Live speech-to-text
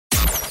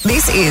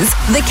This is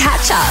The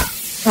Catch Up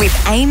with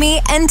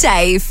Amy and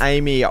Dave.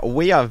 Amy,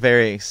 we are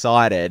very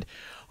excited.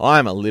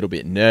 I'm a little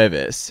bit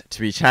nervous to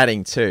be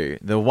chatting to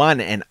the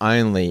one and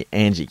only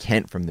Angie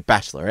Kent from The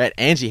Bachelorette.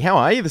 Angie, how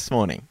are you this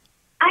morning?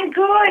 I'm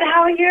good.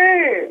 How are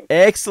you?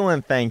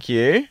 Excellent, thank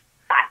you.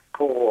 That's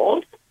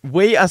good.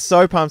 We are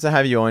so pumped to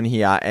have you on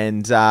here,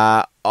 and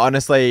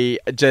honestly,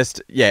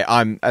 as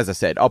I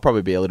said, I'll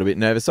probably be a little bit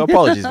nervous, so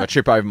apologies if I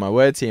trip over my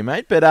words here,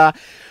 mate. But I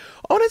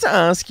wanted to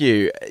ask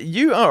you,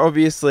 you are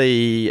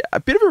obviously a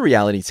bit of a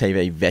reality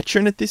TV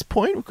veteran at this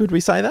point. Could we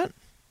say that?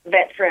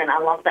 Veteran. I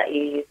love that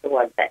you use the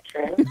word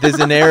veteran. There's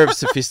an air of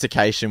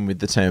sophistication with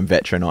the term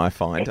veteran, I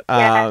find. It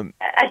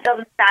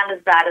doesn't sound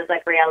as bad as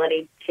like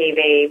reality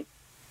TV.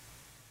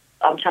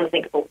 I'm trying to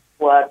think of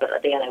a word, but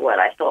the only word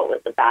I thought was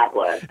the bad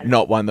word.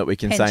 Not one that we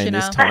can say in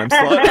this time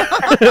slot.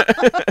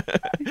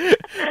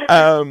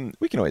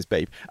 We can always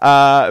beep.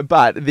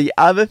 But the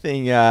other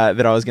thing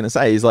that I was going to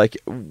say is, like,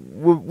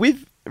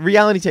 with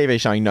reality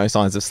TV showing no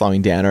signs of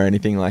slowing down or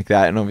anything like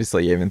that, and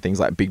obviously even things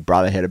like Big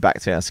Brother headed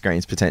back to our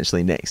screens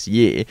potentially next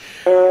year,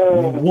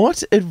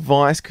 what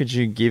advice could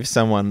you give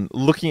someone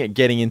looking at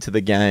getting into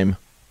the game?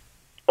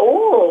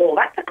 Oh,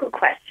 that's a good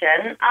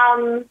question.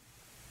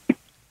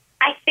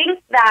 I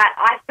think that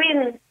I've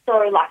been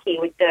so lucky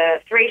with the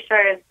 3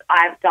 shows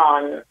I've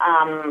done.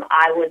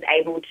 I was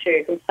able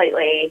to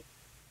completely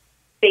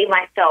be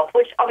myself,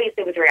 which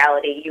obviously with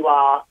reality you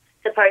are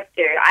supposed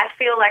to. I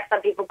feel like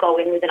some people go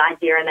in with an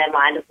idea in their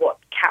mind of what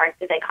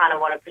character they kind of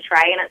want to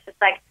portray, and it's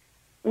just like,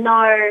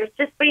 no,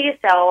 just be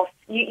yourself.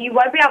 You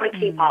won't be able to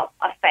keep up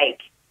a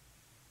fake,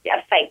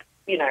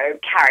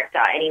 character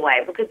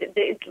anyway, because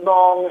it's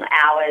long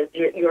hours.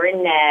 You're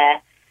in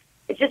there.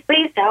 Just be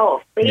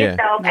yourself. Be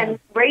yourself and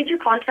read your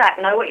contract.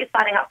 Know what you're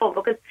signing up for,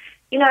 because,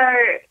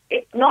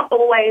 it's not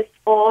always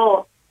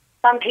for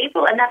some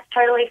people, and that's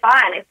totally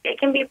fine. It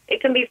can be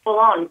full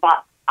on,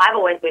 but I've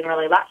always been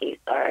really lucky,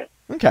 so.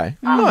 Okay,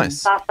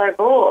 nice. That's so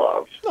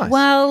cool. Nice.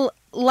 Well,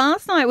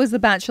 last night was the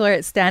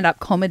Bachelorette stand-up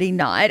comedy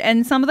night,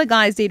 and some of the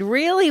guys did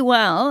really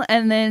well,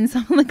 and then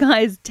some of the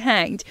guys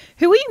tanked.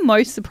 Who were you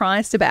most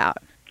surprised about?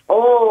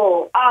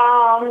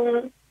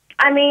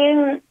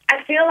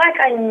 I feel like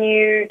I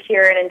knew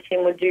Kieran and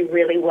Tim would do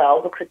really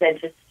well because they're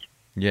just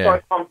so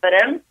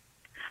confident.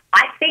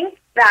 I think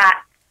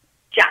that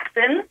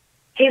Jackson,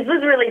 his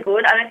was really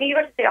good. I don't think you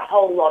got to see a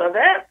whole lot of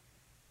it.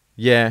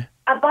 Yeah.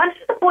 A bunch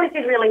of the boys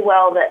did really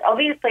well. That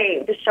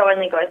obviously the show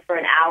only goes for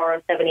an hour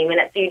or 70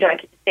 minutes, so you don't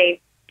get to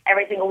see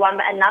every single one.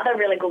 But another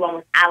really good one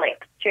was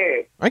Alex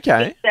too.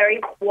 Okay. He's very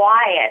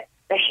quiet,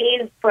 but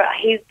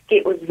his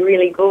skit was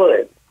really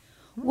good.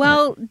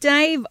 Well,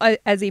 Dave,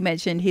 as he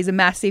mentioned, he's a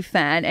massive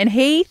fan, and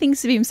he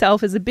thinks of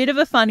himself as a bit of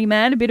a funny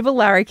man, a bit of a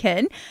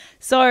larrikin.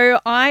 So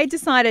I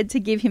decided to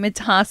give him a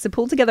task to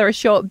pull together a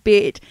short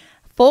bit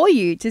for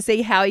you to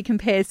see how he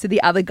compares to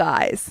the other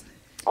guys.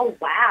 Oh,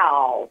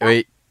 wow.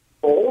 That's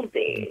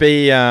ballsy.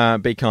 Be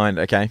kind,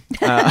 okay?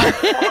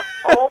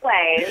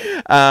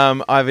 Always.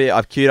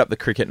 I've queued up the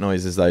cricket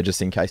noises, though,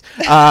 just in case.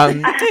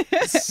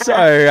 So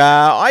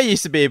I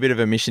used to be a bit of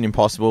a Mission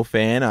Impossible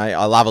fan.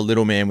 I love a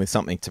little man with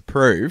something to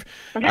prove.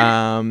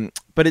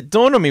 But it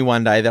dawned on me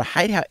one day that I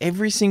hate how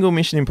every single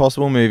Mission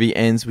Impossible movie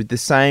ends with the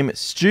same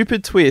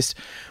stupid twist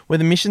where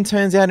the mission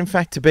turns out, in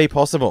fact, to be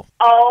possible.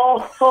 Oh.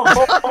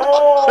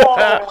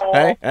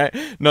 Hey,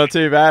 not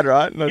too bad,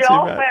 right? Not too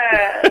bad.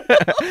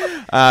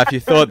 If you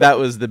thought that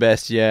was the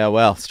best,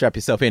 well, strap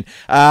yourself in.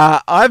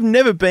 I've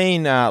never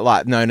been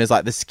known as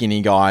like the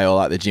skinny guy or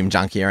like the gym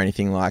junkie or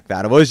anything like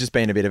that. I've always just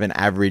been a bit of an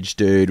average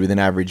dude with an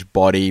average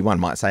body. One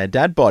might say a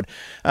dad bod.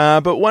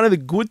 But one of the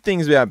good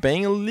things about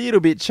being a little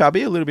bit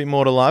chubby, a little bit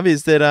more to love,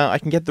 is that I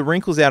can get the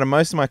wrinkles out of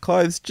most of my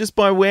clothes just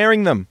by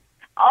wearing them.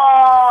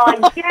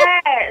 Oh,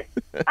 yes.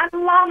 I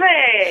love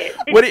it.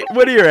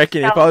 What do you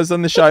reckon? If I was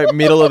on the show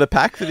middle of the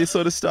pack for this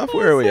sort of stuff,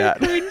 where are we at?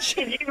 Did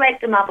you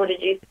make them up, or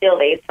did you steal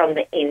these from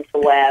the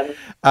interweb?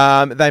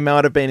 They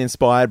might have been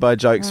inspired by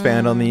jokes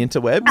found on the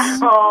interwebs.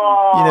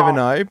 Oh. You never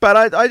know.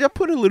 But I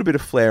put a little bit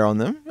of flair on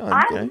them.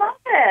 I love it.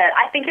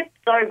 I think it's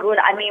so good.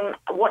 I mean,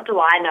 what do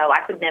I know? I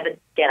could never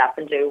get up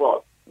and do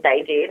what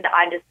they did.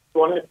 I just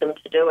wanted them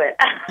to do it.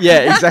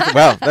 Yeah, exactly.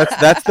 Well,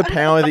 that's the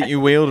power that you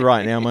wield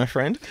right now, my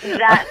friend.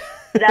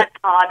 That's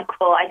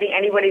hardcore. I think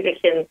anybody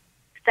that can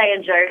say a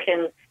joke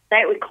and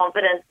say it with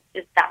confidence,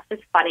 that's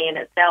just funny in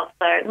itself.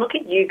 So look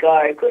at you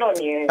go. Good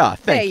on you. Oh,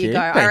 thank you. There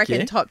you go. I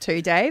reckon top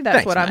 2, Dave.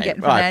 That's what I'm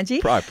getting from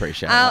Angie. I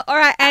appreciate it. All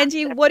right,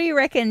 Angie, what do you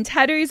reckon?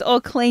 Tattoos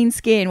or clean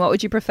skin? What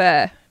would you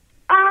prefer?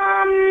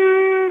 I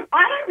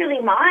don't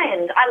really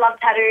mind. I love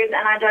tattoos,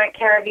 and I don't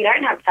care if you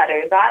don't have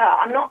tattoos either.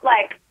 I'm not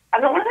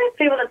one of those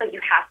people that's like,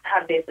 you have to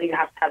have this or you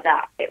have to have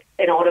that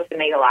in order for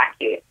me to like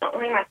you. It's not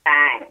really my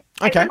thing.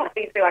 Okay. I just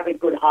feel like a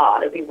good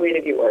heart. It'd be weird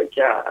if you were a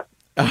jerk.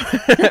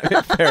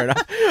 Fair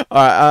enough. All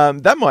right,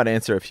 that might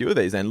answer a few of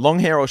these then. Long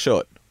hair or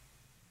short?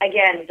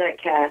 Again, don't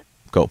care.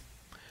 Cool.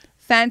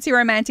 Fancy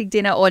romantic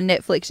dinner or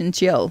Netflix and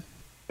chill?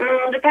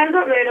 Depends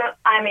what mood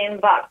I'm in,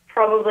 but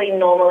probably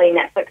normally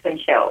Netflix and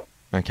chill.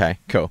 Okay,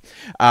 cool.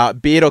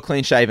 Beard or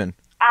clean shaven?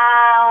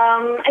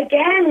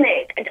 Again,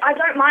 I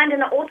don't mind,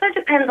 and it also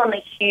depends on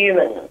the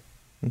human.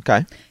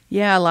 Okay.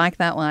 Yeah, I like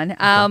that one.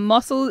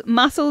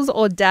 Muscles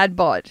or dad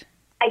bod?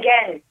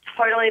 Again,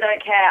 totally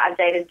don't care. I've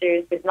dated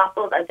dudes with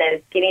muscles, I've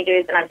dated skinny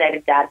dudes, and I've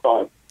dated dad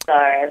bods. So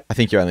I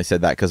think you only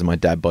said that because of my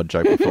dad bod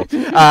joke before.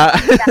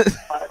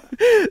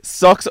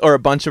 Socks or a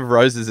bunch of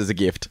roses as a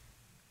gift?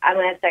 I'm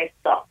going to say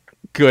sock.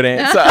 Good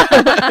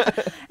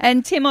answer.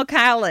 And Tim or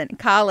Carlin?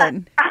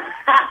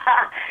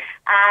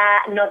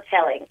 Not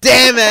telling.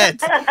 Damn it!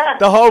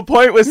 The whole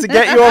point was to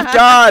get you off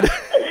guard.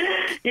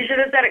 You should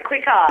have said it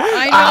quicker.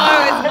 I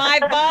know, it's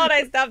my fault.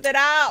 I stuffed it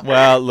up.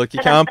 Well, look,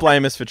 you can't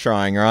blame us for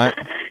trying, right?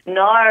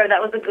 No,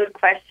 that was a good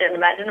question.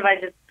 Imagine if I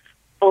just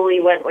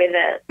fully went with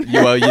it.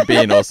 Well, you'd be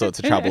in all sorts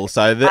of trouble.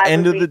 So at the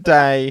end of the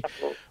day,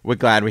 trouble. we're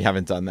glad we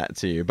haven't done that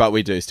to you, but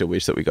we do still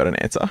wish that we got an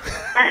answer.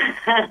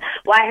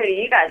 Why? Who do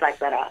you guys like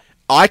better?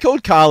 I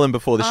called Carlin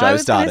before the show I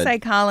was going started. to say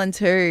Carlin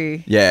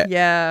too. Yeah.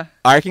 Yeah.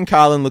 I reckon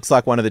Carlin looks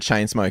like one of the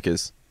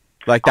Chainsmokers.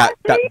 Like that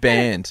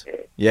band.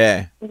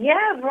 Yeah.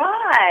 Yeah,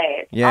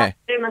 right. Yeah. I'll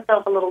do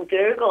myself a little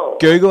Google.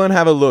 Google and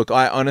have a look.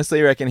 I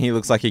honestly reckon he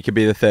looks like he could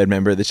be the third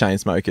member of the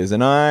Chainsmokers,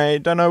 and I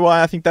don't know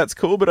why I think that's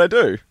cool, but I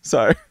do.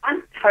 So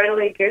I'm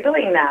totally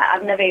Googling that.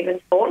 I've never even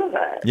thought of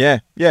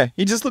it. yeah.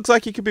 He just looks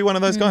like he could be one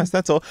of those guys.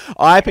 That's all.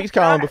 I picked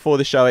Carlin before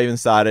the show even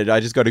started. I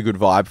just got a good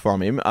vibe from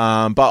him.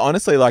 But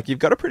honestly, like, you've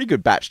got a pretty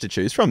good batch to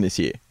choose from this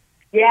year.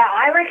 Yeah,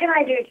 I reckon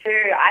I do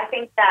too. I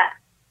think that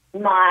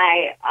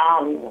my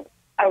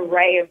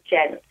array of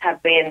gents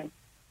have been,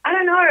 I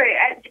don't know,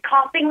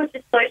 casting was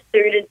just so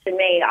suited to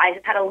me. I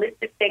just had a list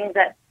of things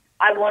that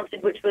I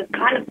wanted, which was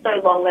kind of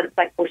so long that it's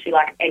like bushy,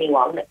 like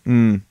anyone that's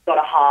got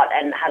a heart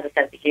and has a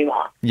sense of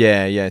humour.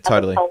 Yeah,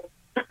 totally.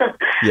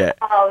 Yeah.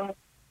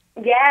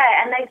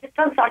 Yeah, and they did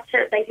such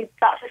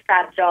a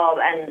fab job,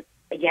 and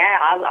yeah,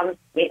 I'm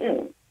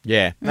smitten.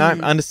 Yeah, no,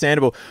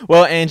 understandable.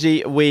 Well,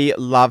 Angie, we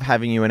love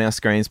having you on our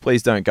screens.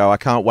 Please don't go. I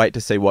can't wait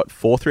to see what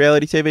fourth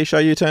reality TV show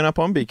you turn up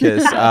on,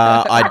 because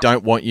I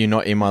don't want you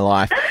not in my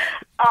life.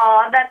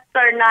 Oh, that's so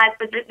nice.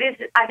 But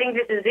I think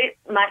this is it,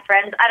 my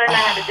friends. I don't know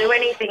how to do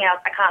anything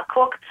else. I can't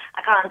cook.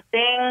 I can't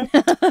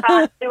sing. I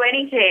can't do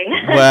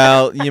anything.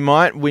 Well, you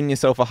might win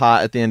yourself a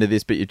heart at the end of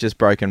this, but you've just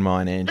broken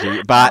mine,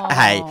 Angie. But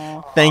hey,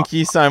 thank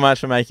you so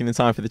much for making the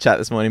time for the chat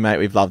this morning, mate.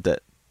 We've loved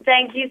it.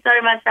 Thank you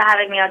so much for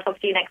having me. I'll talk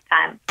to you next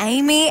time.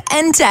 Amy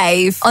and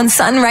Dave on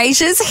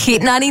Sunraysia's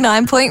Hit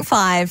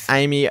 99.5.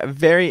 Amy,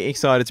 very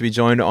excited to be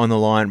joined on the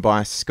line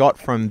by Scot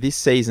from this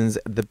season's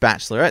The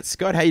Bachelorette.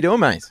 Scott, how you doing,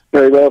 mate?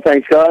 Very well,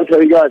 thanks, guys. How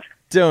are you guys?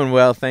 Doing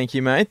well, thank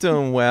you, mate.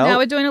 Doing well. Now,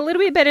 we're doing a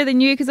little bit better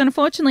than you because,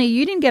 unfortunately,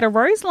 you didn't get a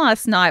rose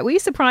last night. Were you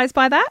surprised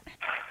by that?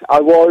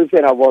 I was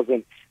and I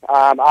wasn't.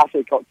 After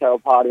the cocktail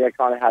party, I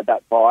kind of had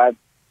that vibe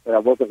that I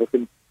wasn't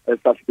looking as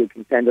such a good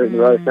contender in the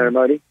rose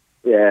ceremony.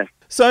 Yeah.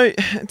 So,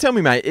 tell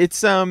me, mate,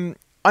 it's I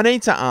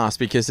need to ask,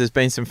 because there's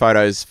been some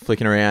photos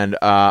flicking around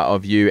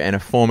of you and a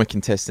former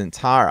contestant,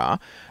 Tara.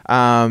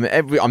 I'm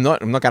not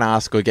going to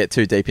ask or get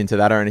too deep into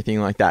that or anything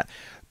like that.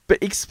 But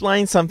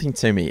explain something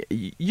to me.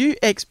 You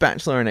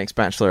ex-Bachelor and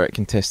ex-Bachelorette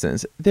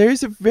contestants, there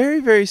is a very,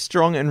 very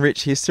strong and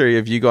rich history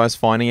of you guys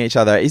finding each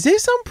other. Is there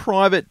some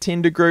private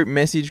Tinder group,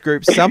 message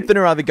group, something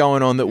or other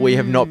going on that we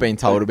have not been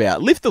told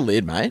about? Lift the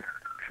lid, mate.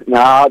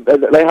 No,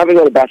 they haven't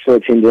got a Bachelor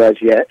Tinder as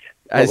yet.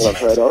 That's what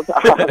I've heard of.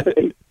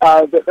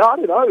 But no, I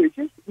don't know.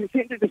 We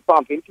seem to just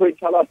bump into each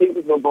other. I think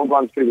we've all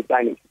gone through the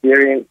same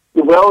experience.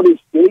 The world is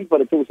big,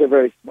 but it's also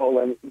very small,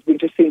 and we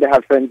just seem to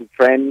have friends of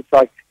friends.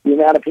 Like, the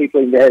amount of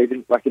people in there,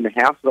 even like in the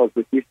house that I was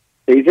with this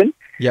season,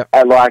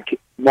 are like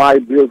my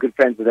real good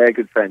friends are their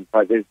good friends.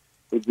 Like,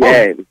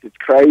 it's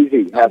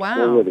crazy how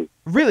small it is.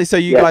 Really? So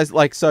you guys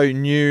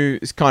knew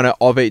kind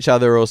of each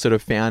other, or sort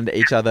of found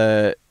each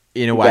other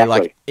in a way,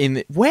 like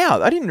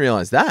wow, I didn't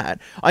realise that.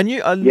 I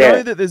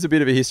know that there's a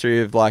bit of a history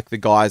of like the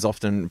guys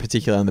often,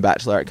 particularly in The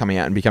Bachelorette, coming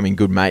out and becoming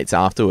good mates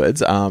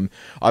afterwards. I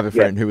have a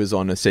friend who was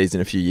on a season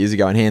a few years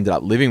ago and he ended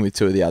up living with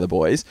two of the other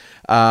boys.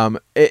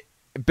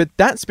 But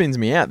that spins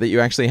me out that you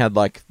actually had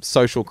like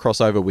social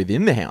crossover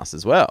within the house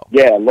as well.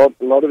 Yeah, a lot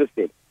of us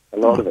did. A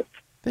lot of it.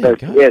 So,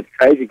 it's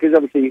crazy because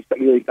obviously you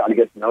really start to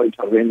get to know each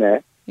other in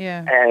there.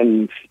 Yeah.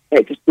 And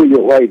it just blew you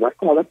away. Like,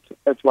 oh,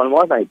 that's one of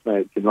my mates.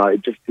 And like,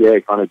 it just,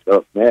 kind of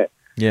got from there.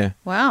 Yeah.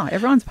 Wow,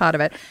 everyone's part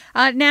of it.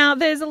 Now,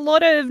 there's a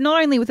lot of,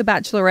 not only with The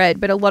Bachelorette,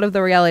 but a lot of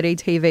the reality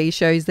TV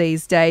shows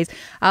these days,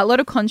 a lot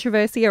of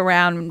controversy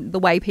around the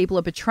way people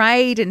are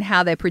portrayed and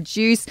how they're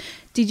produced.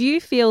 Did you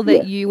feel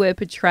that you were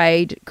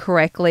portrayed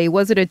correctly?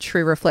 Was it a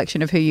true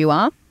reflection of who you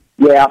are?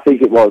 Yeah, I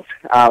think it was.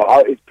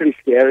 It's pretty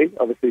scary,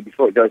 obviously,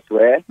 before it goes to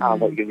air, what you're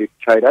going to be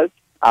portrayed as.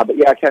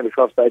 But I came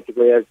across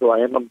basically as who I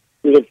am. I'm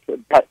really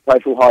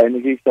playful, high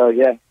energy, so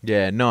yeah.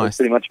 Yeah, nice. That's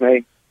pretty much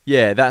me.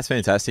 Yeah, that's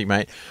fantastic,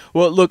 mate.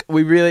 Well, look,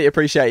 we really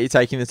appreciate you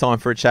taking the time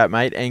for a chat,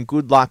 mate, and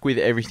good luck with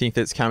everything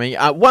that's coming.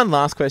 One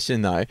last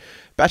question, though.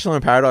 Bachelor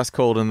in Paradise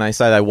called and they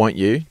say they want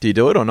you. Do you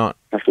do it or not?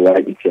 Have to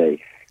wait and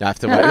see. Have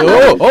to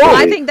wait.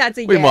 I think that's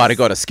a yes. We might have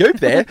got a scoop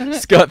there.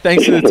 Scott,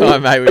 thanks for the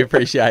time, mate. We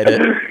appreciate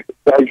it.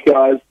 Thanks,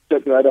 guys.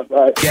 Check you later.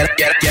 Bye.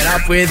 Get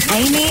up with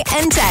Amy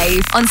and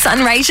Dave on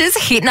Sunraysia's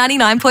Hit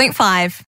 99.5.